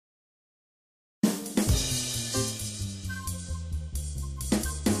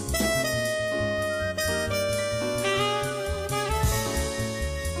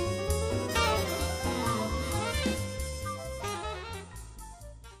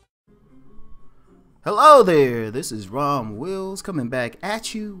Hello there, this is Rom Wills coming back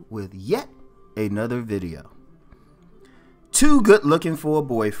at you with yet another video. Too good looking for a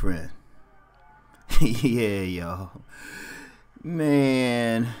boyfriend. Yeah, y'all.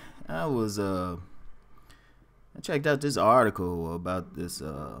 Man, I checked out this article about this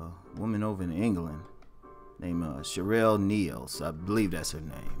woman over in England named Sherelle Niels. I believe that's her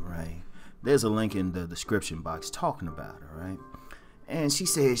name, right? There's a link in the description box talking about her, right? And she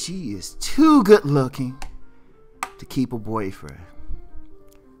said she is too good looking to keep a boyfriend,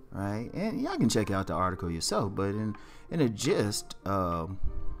 right? And y'all can check out the article yourself, but in a gist,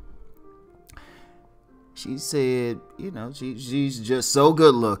 she said, she's just so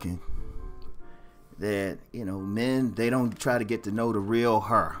good looking that, men, they don't try to get to know the real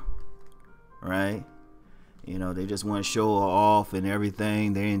her, right? They just want to show her off and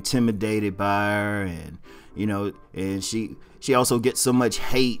everything. They're intimidated by her, and and she also gets so much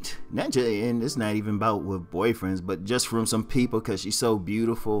hate. And it's not even about with boyfriends, but just from some people because she's so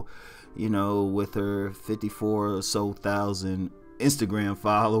beautiful. With her 54 or so thousand Instagram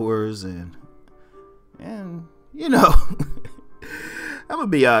followers, and I'm gonna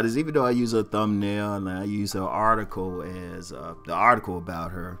be honest. Even though I use her thumbnail and I use her article as the article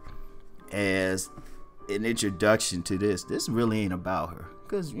about her as an introduction to this really ain't about her,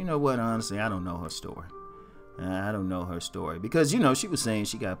 because you know what, honestly, I don't know her story. Because she was saying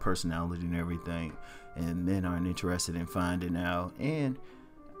she got personality and everything, and men aren't interested in finding out. And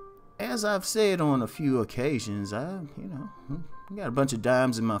as I've said on a few occasions, I got a bunch of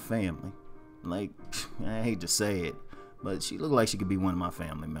dimes in my family. Like, I hate to say it, but she looked like she could be one of my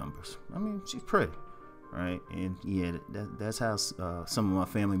family members. I mean, she's pretty, right? And yeah, that's how some of my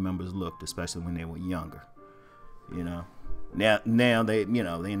family members looked, especially when they were younger. Now they they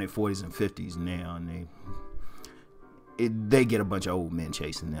in their 40s and 50s now, and they get a bunch of old men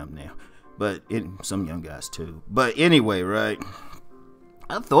chasing them now, but some young guys too. But anyway, right?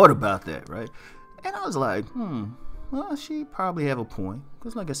 I thought about that, right? And I was like, well, she probably have a point,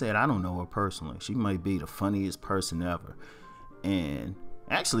 because like I said, I don't know her personally. She might be the funniest person ever, and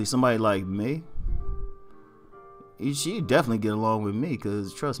actually somebody like me, she'd definitely get along with me,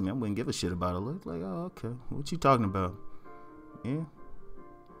 because trust me, I wouldn't give a shit about her look. Like, oh, okay, what you talking about? Yeah,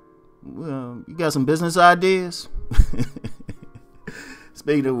 well, you got some business ideas?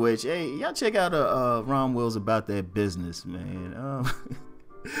 Speaking of which, hey, y'all check out Ron Wills about that business, man.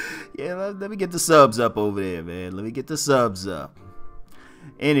 Yeah, let me get the subs up over there, man. Let me get the subs up.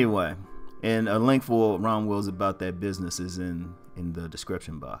 Anyway, and a link for Ron Wills about that business is in the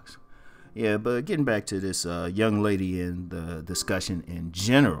description box. Yeah, but getting back to this young lady in the discussion in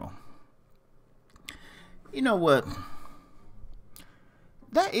general. You know what?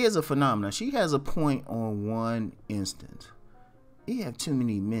 That is a phenomenon. She has a point on one instance. You have too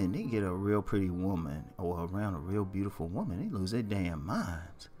many men, they get a real pretty woman or around a real beautiful woman, they lose their damn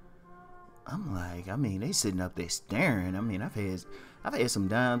minds. I'm like, they sitting up there staring. I've had some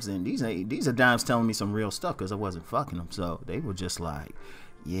dimes, and these are dimes telling me some real stuff, because I wasn't fucking them. So they were just like,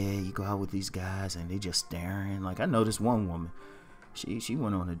 yeah, you go out with these guys and they just staring. Like, I know this one woman, she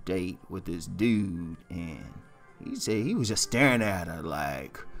went on a date with this dude, and he said he was just staring at her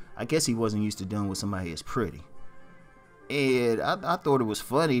like, I guess he wasn't used to dealing with somebody as pretty. And I thought it was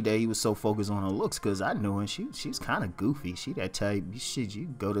funny that he was so focused on her looks, because I know her, she's kind of goofy. She that type shit you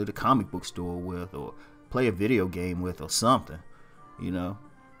go to the comic book store with, or play a video game with, or something.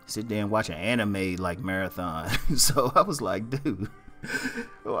 Sit there and watch an anime like marathon. So I was like, dude,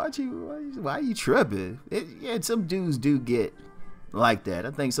 why are you tripping? Yeah, some dudes do get like that.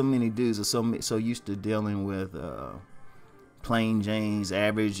 I think so many dudes are so used to dealing with plain Janes,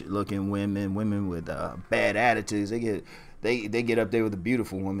 average looking women with bad attitudes. They get up there with a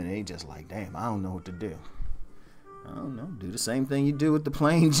beautiful woman, and they just like, damn, I don't know what to do. I don't know. Do the same thing you do with the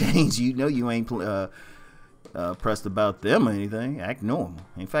plain Janes. You ain't pressed about them or anything. Act normal.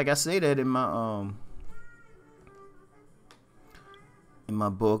 In fact, I say that in my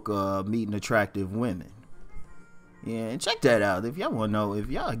book, Meeting Attractive Women. Yeah, and check that out. If y'all want to know,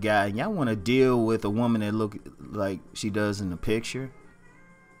 if y'all a guy and y'all want to deal with a woman that look like she does in the picture,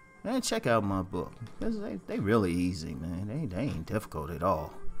 man, check out my book. They really easy, man. They ain't difficult at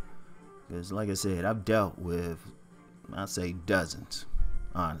all. Because like I said, I've dealt with, I'd say dozens.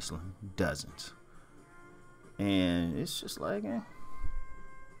 Honestly, dozens. And it's just like,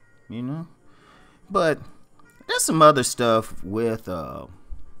 But there's some other stuff with the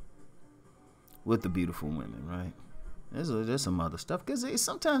beautiful women, right? There's some other stuff, because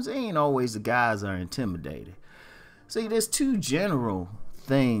sometimes it ain't always the guys are intimidated. See, there's two general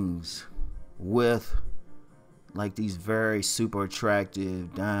things with like these very super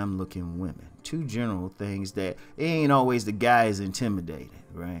attractive, dime looking women. Two general things that it ain't always the guy is intimidated,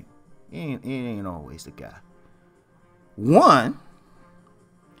 right? It ain't always the guy. One,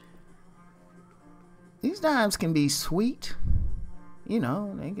 these dimes can be sweet. You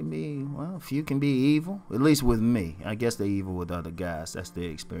know, they can be, well, a few can be evil. At least with me. I guess they're evil with other guys. That's their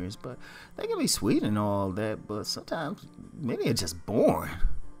experience. But they can be sweet and all that. But sometimes, maybe it's just boring.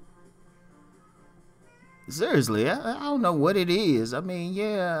 Seriously, I don't know what it is. I mean,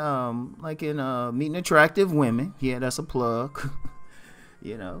 yeah, like in meeting attractive women. Yeah, that's a plug.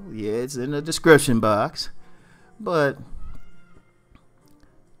 You know, yeah, it's in the description box. But,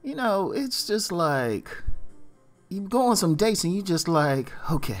 you know, it's just like, you go on some dates and you just like,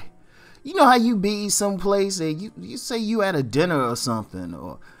 okay. You know how you be someplace and you say you at a dinner or something,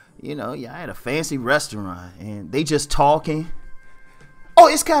 or, you know, you're at a fancy restaurant and they just talking. Oh,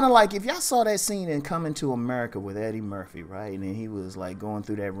 it's kind of like if y'all saw that scene in Coming to America with Eddie Murphy, right? And then he was like going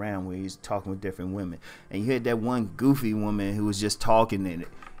through that round where he's talking with different women. And you had that one goofy woman who was just talking, and,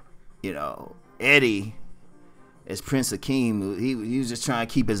 you know, Eddie, as Prince Akeem, he was just trying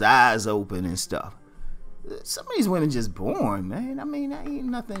to keep his eyes open and stuff. Some of these women just boring, man. I mean, I ain't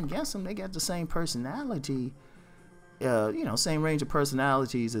nothing against them. They got the same personality, you know, same range of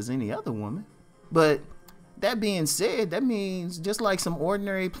personalities as any other woman. But that being said, that means just like some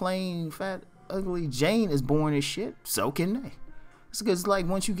ordinary, plain, fat, ugly Jane is boring as shit, so can they. It's because, like,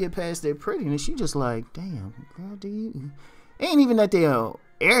 once you get past their prettiness, you just like, damn, girl, do you? It ain't even that they're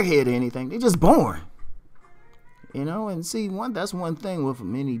airhead or anything. They're just boring. You know, and see, that's one thing with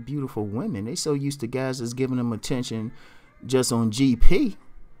many beautiful women. They so used to guys that's giving them attention just on GP.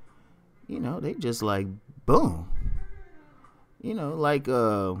 You know, they just like, boom. You know, like,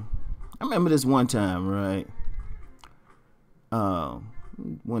 I remember this one time, right?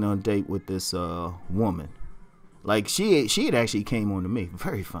 Went on a date with this woman. Like, she had actually came on to me.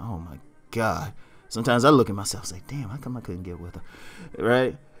 Very fun. Oh, my God. Sometimes I look at myself and say, damn, how come I couldn't get with her?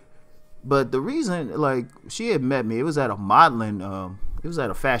 Right? But the reason, like, she had met me, it was at a modeling, it was at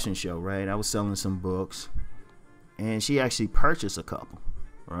a fashion show, right? I was selling some books. And she actually purchased a couple,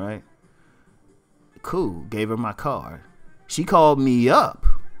 right? Cool. Gave her my card. She called me up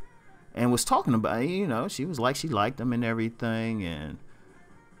and was talking about, you know, she was like, she liked them and everything. And,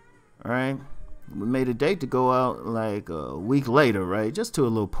 right? We made a date to go out like a week later, right? Just to a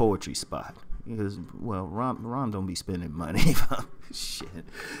little poetry spot. Because, well, Ron don't be spending money. Shit.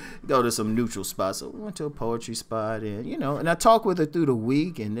 Go to some neutral spot. So we went to a poetry spot, and, you know, and I talked with her through the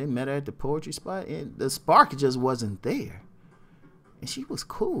week, and then met her at the poetry spot, and the spark just wasn't there. And she was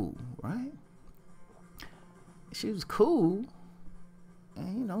cool, right? She was cool.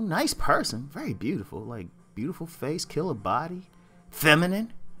 And, you know, nice person. Very beautiful. Like, beautiful face, killer body.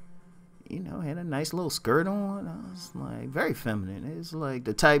 Feminine. You know, had a nice little skirt on. I was like, very feminine. It's like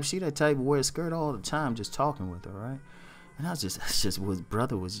the type, she that type who wears a skirt all the time, just talking with her, right? And I was just,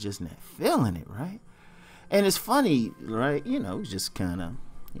 brother was just not feeling it, right? And it's funny, right? You know, just kind of,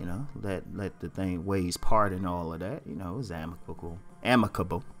 you know, let the thing ways part and all of that. You know, it was amicable.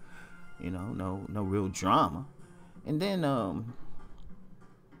 You know, no real drama. And then,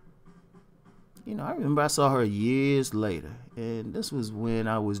 you know, I remember I saw her years later, and this was when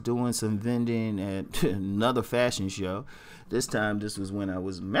I was doing some vending at another fashion show. This time, this was when I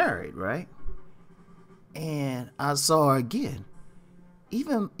was married, right? And I saw her again.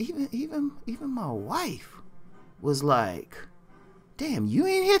 Even my wife was like, "Damn, you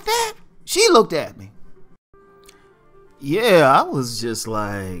ain't hit that?" She looked at me. Yeah, I was just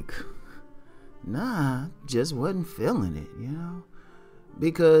like, nah, just wasn't feeling it, you know?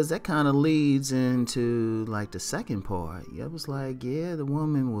 Because that kind of leads into like the second part. It was like, yeah, the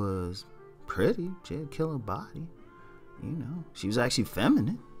woman was pretty. She had a killer body. You know, she was actually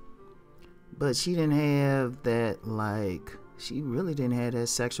feminine. But she didn't have that, like, she really didn't have that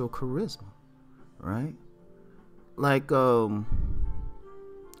sexual charisma, right? Like, I'll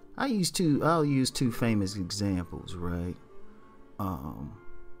use two famous examples, right?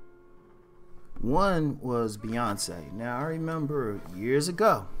 One was Beyonce. Now, I remember years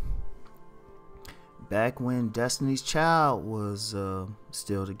ago, back when Destiny's Child was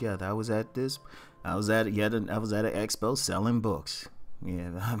still together. I was at an expo selling books.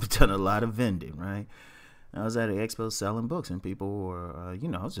 Yeah, I've done a lot of vending, right? I was at an expo selling books, and people were, you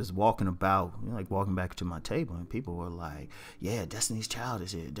know, I was just walking about, you know, like walking back to my table, and people were like, yeah, Destiny's Child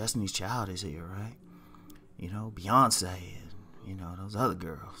is here. Destiny's Child is here, right? You know, Beyonce and, you know, those other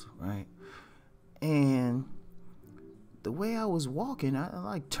girls, right? And the way I was walking, I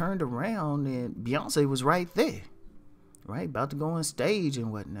like turned around and Beyonce was right there. right? About to go on stage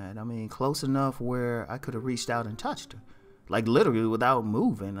and whatnot. I mean, close enough where I could have reached out and touched her. Like, literally without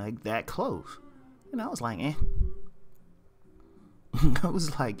moving, like, that close. And I was like, eh. I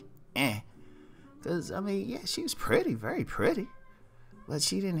was like, eh. Because, I mean, yeah, she was pretty, very pretty. But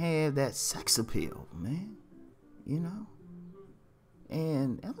she didn't have that sex appeal, man. You know?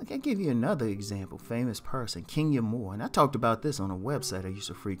 And I'll give you another example. Famous person, Kenya Moore. And I talked about this on a website I used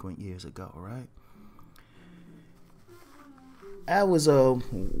to frequent years ago, right? I was, I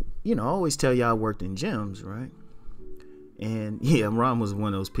always tell y'all I worked in gyms, right? And yeah, Ron was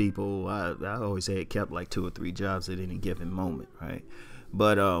one of those people. I always had kept like 2 or 3 jobs at any given moment, right?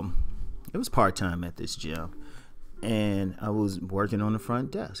 But it was part-time at this gym. And I was working on the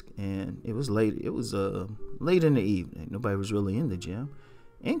front desk, and it was late. It was late in the evening. Nobody was really in the gym.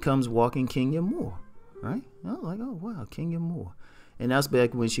 In comes walking Kenya Moore, right? I was like, oh wow, Kenya Moore. And that's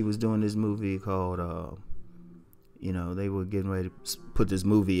back when she was doing this movie called, they were getting ready to put this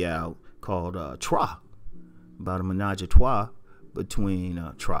movie out called Trois, about a menage a trois between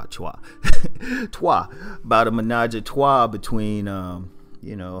trois, about a menage a trois between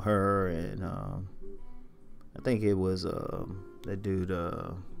her and I think it was that dude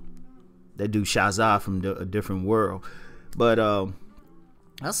Shazza from A Different World. But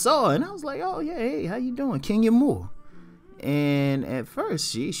I saw her and I was like, oh yeah, hey, how you doing, Kenya Moore? And at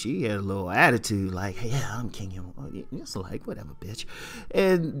first she had a little attitude like, yeah, I'm Kenya Moore. It's like, whatever, bitch.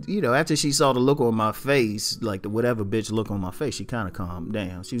 And after she saw the look on my face, like the whatever bitch look on my face, she kind of calmed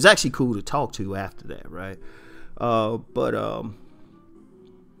down. She was actually cool to talk to after that, right? I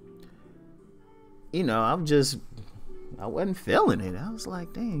wasn't feeling it. I was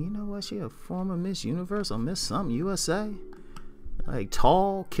like, damn, you know what? She a former Miss Universe or Miss something USA. Like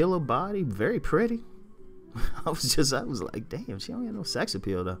tall, killer body, very pretty. I was like, damn, she don't have no sex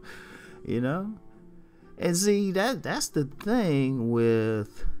appeal though, And see, that's the thing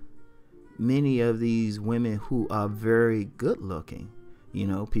with many of these women who are very good looking.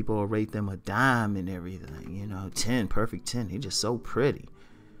 People will rate them a dime and everything, 10, perfect 10. They're just so pretty.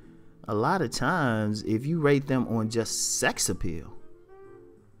 A lot of times, if you rate them on just sex appeal,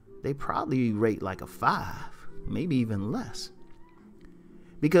 they probably rate like a 5, maybe even less.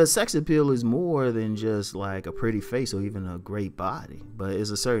 Because sex appeal is more than just like a pretty face or even a great body, but it's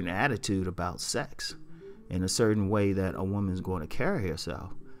a certain attitude about sex and a certain way that a woman's going to carry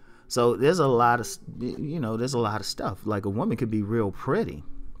herself. So there's a lot of, there's a lot of stuff. Like a woman could be real pretty,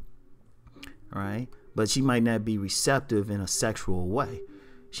 right? But she might not be receptive in a sexual way.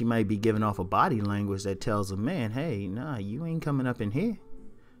 She might be giving off a body language that tells a man, hey, nah, you ain't coming up in here.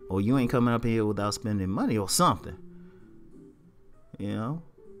 Or you ain't coming up in here without spending money or something.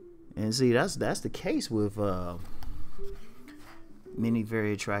 And see, that's the case with many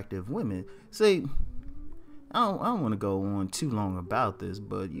very attractive women. See, I don't want to go on too long about this,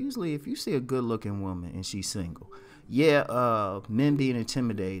 but usually if you see a good looking woman and she's single, men being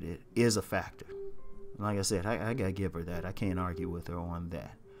intimidated is a factor. Like I said, I gotta give her that. I can't argue with her on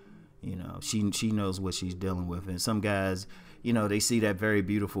that. She knows what she's dealing with. And some guys, they see that very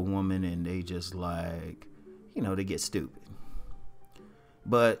beautiful woman and they just like, they get stupid.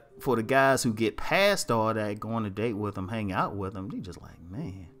 But for the guys who get past all that, go on a date with them, hang out with them, they just like,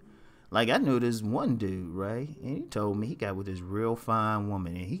 man. Like I knew this one dude, right? And he told me he got with this real fine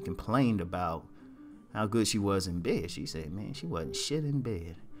woman and he complained about how good she was in bed. She said, man, she wasn't shit in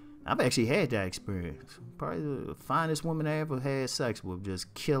bed. I've actually had that experience. Probably the finest woman I ever had sex with. Just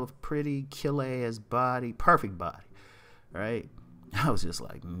pretty, killer ass body, perfect body, right? I was just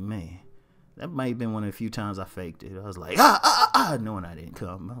like, man, that might have been one of the few times I faked it. I was like, knowing I didn't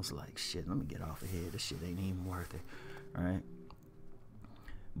come. I was like, shit, let me get off of here. This shit ain't even worth it, right?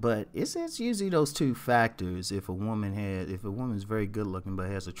 But it's usually those two factors. If a woman's very good looking but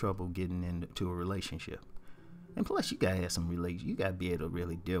has a trouble getting into a relationship. And plus, you gotta have some relation. You gotta be able to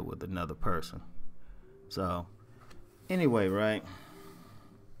really deal with another person. So, anyway, right?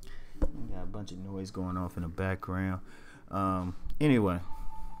 We got a bunch of noise going off in the background. Anyway,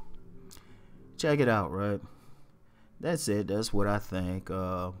 check it out, right? That's it. That's what I think.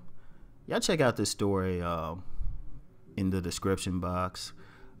 Y'all check out this story in the description box.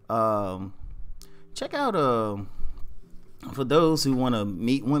 Check out for those who want to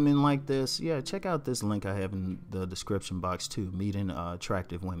meet women like this, check out this link I have in the description box too. Meeting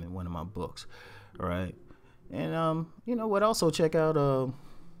Attractive Women, one of my books. All right. And you know what? Also check out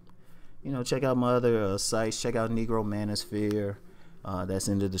check out my other sites. Check out Negro Manosphere. That's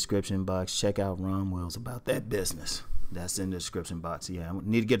in the description box. Check out Ron Wells About That Business. That's in the description box. Yeah, I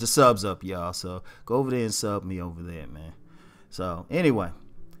need to get the subs up, y'all. So go over there and sub me over there, man. So anyway,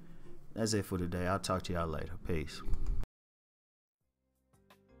 that's it for today. I'll talk to y'all later. Peace.